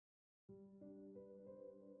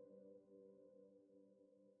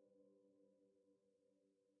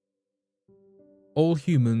All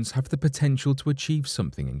humans have the potential to achieve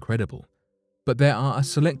something incredible, but there are a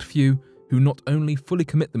select few who not only fully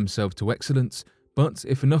commit themselves to excellence, but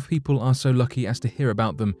if enough people are so lucky as to hear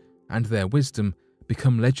about them and their wisdom,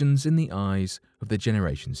 become legends in the eyes of the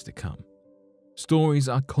generations to come. Stories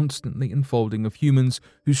are constantly unfolding of humans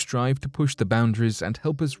who strive to push the boundaries and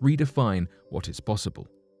help us redefine what is possible.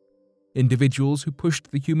 Individuals who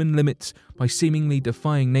pushed the human limits by seemingly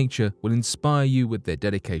defying nature will inspire you with their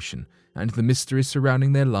dedication, and the mysteries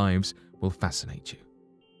surrounding their lives will fascinate you.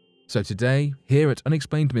 So today, here at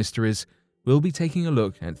Unexplained Mysteries, we'll be taking a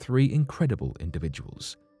look at 3 incredible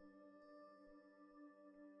individuals.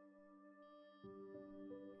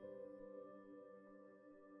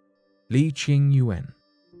 Li Ching Yuen.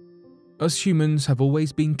 Us humans have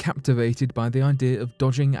always been captivated by the idea of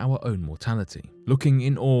dodging our own mortality, looking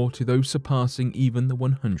in awe to those surpassing even the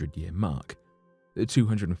 100-year mark. The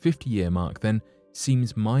 250-year mark, then,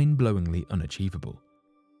 seems mind-blowingly unachievable.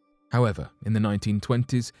 However, in the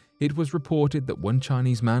 1920s, it was reported that one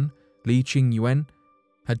Chinese man, Li Ching Yuen,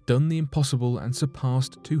 had done the impossible and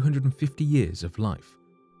surpassed 250 years of life.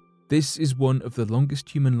 This is one of the longest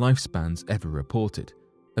human lifespans ever reported,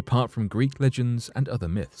 apart from Greek legends and other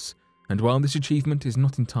myths. And while this achievement is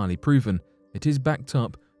not entirely proven, it is backed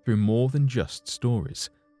up through more than just stories.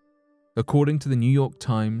 According to the New York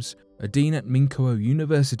Times, a dean at Minkuo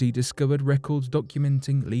University discovered records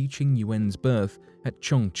documenting Li Ching Yuen's birth at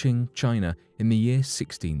Chongqing, China in the year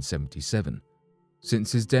 1677.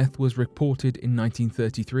 Since his death was reported in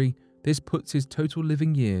 1933, this puts his total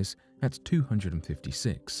living years at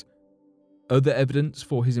 256. Other evidence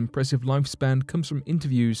for his impressive lifespan comes from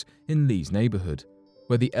interviews in Li's neighborhood,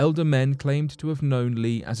 where the elder men claimed to have known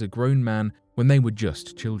Li as a grown man when they were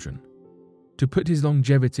just children. To put his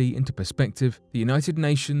longevity into perspective, the United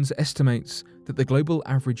Nations estimates that the global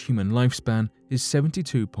average human lifespan is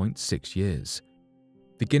 72.6 years.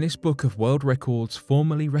 The Guinness Book of World Records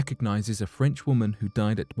formally recognizes a French woman who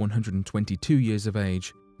died at 122 years of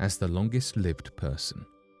age as the longest-lived person.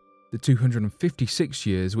 The 256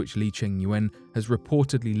 years which Li Ching Yuen has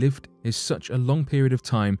reportedly lived is such a long period of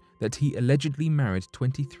time that he allegedly married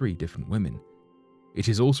 23 different women. It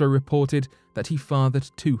is also reported that he fathered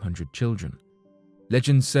 200 children.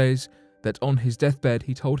 Legend says that on his deathbed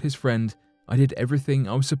he told his friend, "I did everything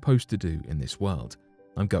I was supposed to do in this world.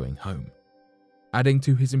 I'm going home." Adding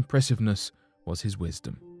to his impressiveness was his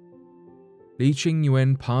wisdom. Li Ching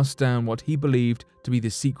Yuen passed down what he believed to be the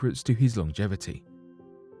secrets to his longevity.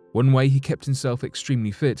 One way he kept himself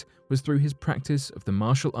extremely fit was through his practice of the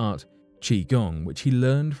martial art Qigong, which he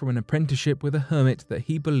learned from an apprenticeship with a hermit that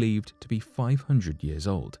he believed to be 500 years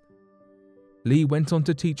old. Li went on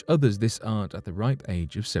to teach others this art at the ripe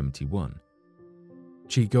age of 71.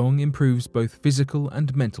 Qigong improves both physical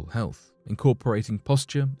and mental health, incorporating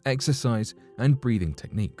posture, exercise, and breathing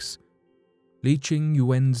techniques. Li Ching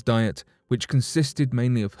Yuen's diet, which consisted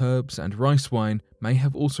mainly of herbs and rice wine, may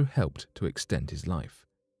have also helped to extend his life.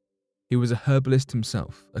 He was a herbalist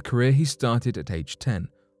himself, a career he started at age 10,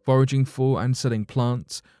 foraging for and selling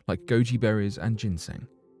plants like goji berries and ginseng.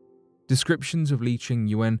 Descriptions of Li Ching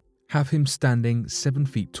Yuen have him standing 7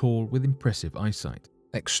 feet tall with impressive eyesight,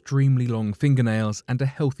 extremely long fingernails, and a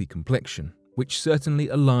healthy complexion, which certainly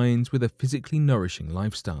aligns with a physically nourishing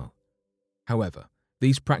lifestyle. However,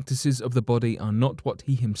 these practices of the body are not what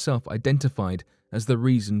he himself identified as the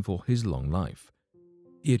reason for his long life.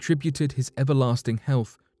 He attributed his everlasting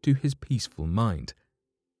health to his peaceful mind.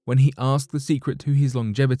 When he asked the secret to his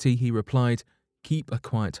longevity, he replied, "Keep a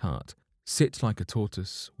quiet heart, sit like a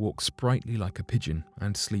tortoise, walk sprightly like a pigeon,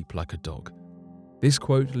 and sleep like a dog." This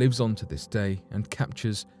quote lives on to this day and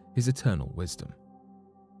captures his eternal wisdom.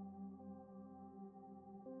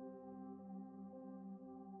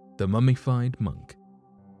 The Mummified Monk.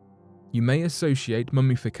 You may associate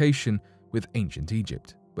mummification with ancient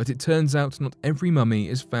Egypt, but it turns out not every mummy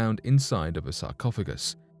is found inside of a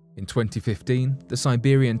sarcophagus. In 2015, the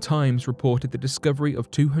Siberian Times reported the discovery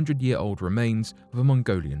of 200-year-old remains of a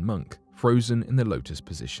Mongolian monk, frozen in the lotus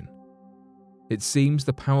position. It seems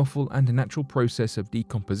the powerful and natural process of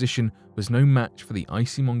decomposition was no match for the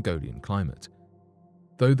icy Mongolian climate.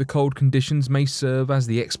 Though the cold conditions may serve as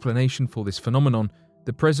the explanation for this phenomenon,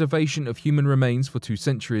 the preservation of human remains for 2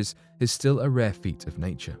 centuries is still a rare feat of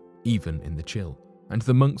nature, even in the chill, and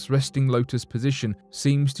the monk's resting lotus position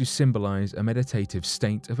seems to symbolize a meditative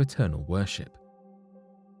state of eternal worship.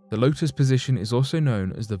 The lotus position is also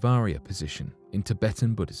known as the Varya position in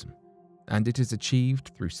Tibetan Buddhism, and it is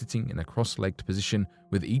achieved through sitting in a cross-legged position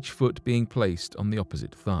with each foot being placed on the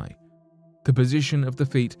opposite thigh. The position of the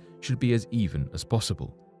feet should be as even as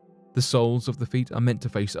possible. The soles of the feet are meant to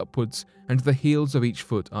face upwards, and the heels of each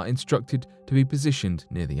foot are instructed to be positioned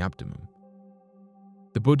near the abdomen.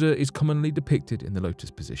 The Buddha is commonly depicted in the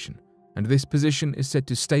lotus position, and this position is said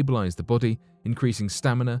to stabilize the body, increasing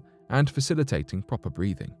stamina and facilitating proper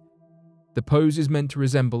breathing. The pose is meant to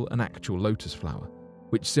resemble an actual lotus flower,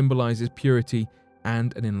 which symbolizes purity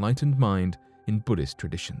and an enlightened mind in Buddhist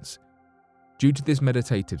traditions. Due to this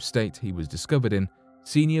meditative state he was discovered in,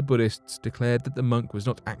 senior Buddhists declared that the monk was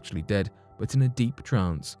not actually dead, but in a deep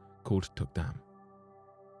trance called tukdam.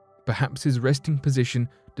 Perhaps his resting position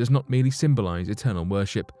does not merely symbolize eternal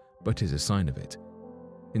worship, but is a sign of it.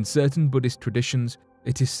 In certain Buddhist traditions,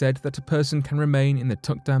 it is said that a person can remain in the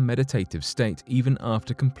tukdam meditative state even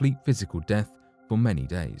after complete physical death for many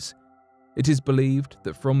days. It is believed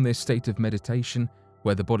that from this state of meditation,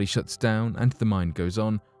 where the body shuts down and the mind goes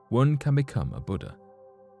on, one can become a Buddha.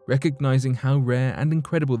 Recognizing how rare and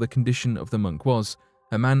incredible the condition of the monk was,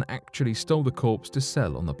 a man actually stole the corpse to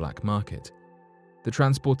sell on the black market. The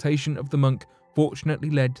transportation of the monk fortunately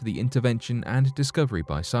led to the intervention and discovery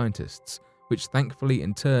by scientists, which thankfully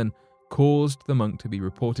in turn caused the monk to be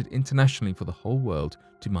reported internationally for the whole world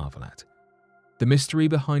to marvel at. The mystery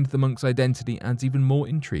behind the monk's identity adds even more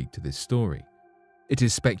intrigue to this story. It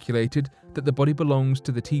is speculated that the body belongs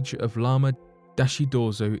to the teacher of Lama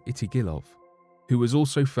Dashidozo Itigilov, who was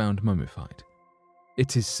also found mummified.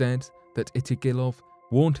 It is said that Itigilov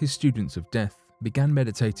warned his students of death, began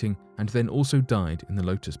meditating, and then also died in the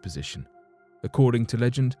lotus position. According to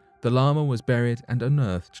legend, the Lama was buried and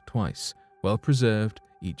unearthed twice, well preserved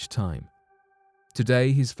each time.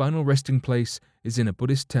 Today, his final resting place is in a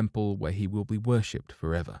Buddhist temple where he will be worshipped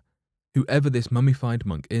forever. Whoever this mummified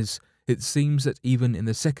monk is, it seems that even in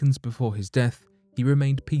the seconds before his death, he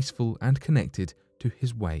remained peaceful and connected to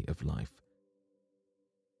his way of life.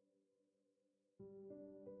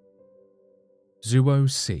 Zuo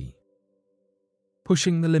Si.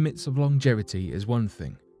 Pushing the limits of longevity is one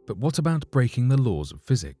thing, but what about breaking the laws of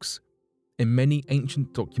physics? In many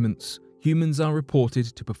ancient documents, humans are reported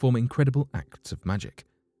to perform incredible acts of magic.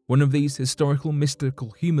 One of these historical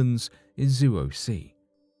mystical humans is Zuo Si.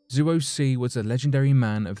 Zuo Si was a legendary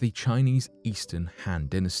man of the Chinese Eastern Han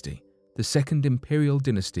Dynasty, the second imperial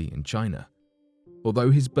dynasty in China.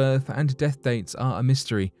 Although his birth and death dates are a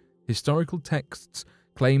mystery, historical texts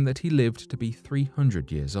claim that he lived to be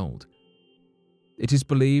 300 years old. It is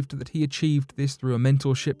believed that he achieved this through a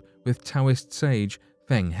mentorship with Taoist sage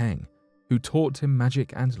Feng Heng, who taught him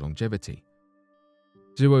magic and longevity.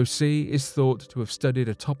 Zuo Si is thought to have studied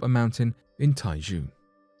atop a mountain in Taizhou,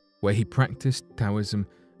 where he practiced Taoism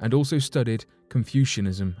and also studied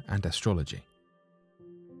Confucianism and astrology.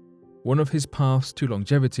 One of his paths to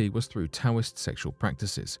longevity was through Taoist sexual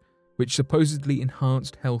practices, which supposedly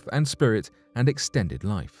enhanced health and spirit and extended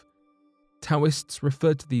life. Taoists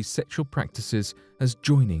referred to these sexual practices as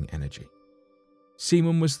joining energy.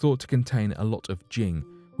 Semen was thought to contain a lot of Jing,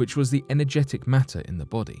 which was the energetic matter in the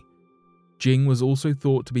body. Jing was also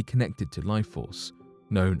thought to be connected to life force,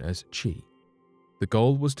 known as Qi. The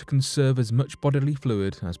goal was to conserve as much bodily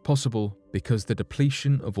fluid as possible because the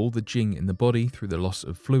depletion of all the Jing in the body through the loss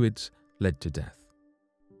of fluids led to death.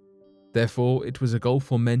 Therefore, it was a goal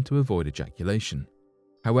for men to avoid ejaculation.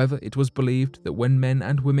 However, it was believed that when men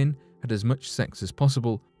and women had as much sex as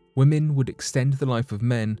possible, women would extend the life of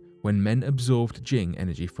men when men absorbed Jing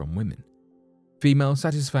energy from women. Female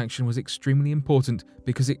satisfaction was extremely important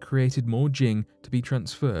because it created more Jing to be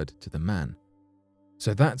transferred to the man.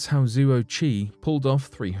 So that's how Zuo Qi pulled off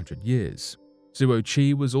 300 years. Zuo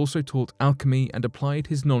Qi was also taught alchemy and applied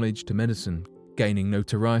his knowledge to medicine, gaining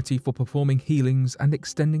notoriety for performing healings and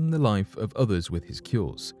extending the life of others with his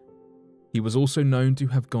cures. He was also known to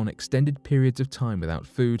have gone extended periods of time without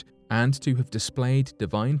food and to have displayed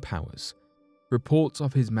divine powers. Reports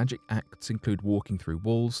of his magic acts include walking through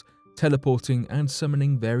walls, teleporting, and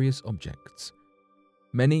summoning various objects.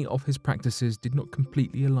 Many of his practices did not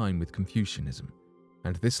completely align with Confucianism,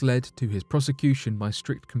 and this led to his prosecution by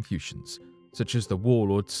strict Confucians, such as the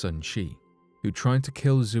warlord Sun Shi, who tried to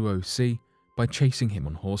kill Zuo Si by chasing him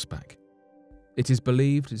on horseback. It is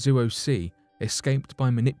believed Zuo Si escaped by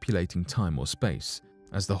manipulating time or space,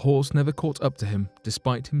 as the horse never caught up to him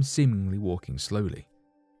despite him seemingly walking slowly.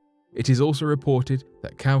 It is also reported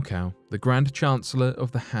that Cao Cao, the Grand Chancellor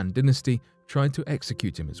of the Han Dynasty, tried to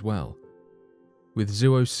execute him as well, with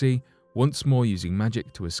Zuo Si once more using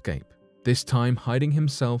magic to escape, this time hiding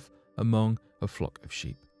himself among a flock of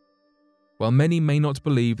sheep. While many may not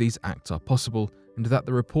believe these acts are possible and that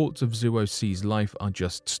the reports of Zuo Si's life are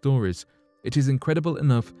just stories, it is incredible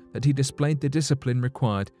enough that he displayed the discipline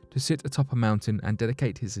required to sit atop a mountain and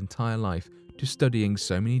dedicate his entire life to studying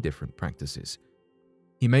so many different practices.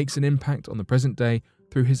 He makes an impact on the present day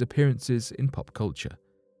through his appearances in pop culture.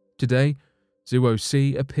 Today, Zuo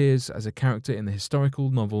Si appears as a character in the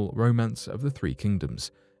historical novel Romance of the Three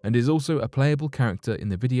Kingdoms, and is also a playable character in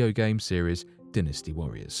the video game series Dynasty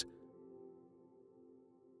Warriors.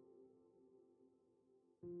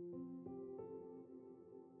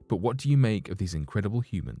 But what do you make of these incredible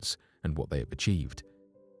humans and what they have achieved?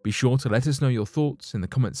 Be sure to let us know your thoughts in the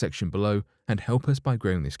comment section below and help us by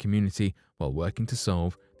growing this community while working to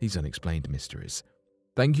solve these unexplained mysteries.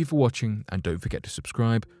 Thank you for watching, and don't forget to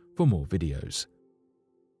subscribe for more videos.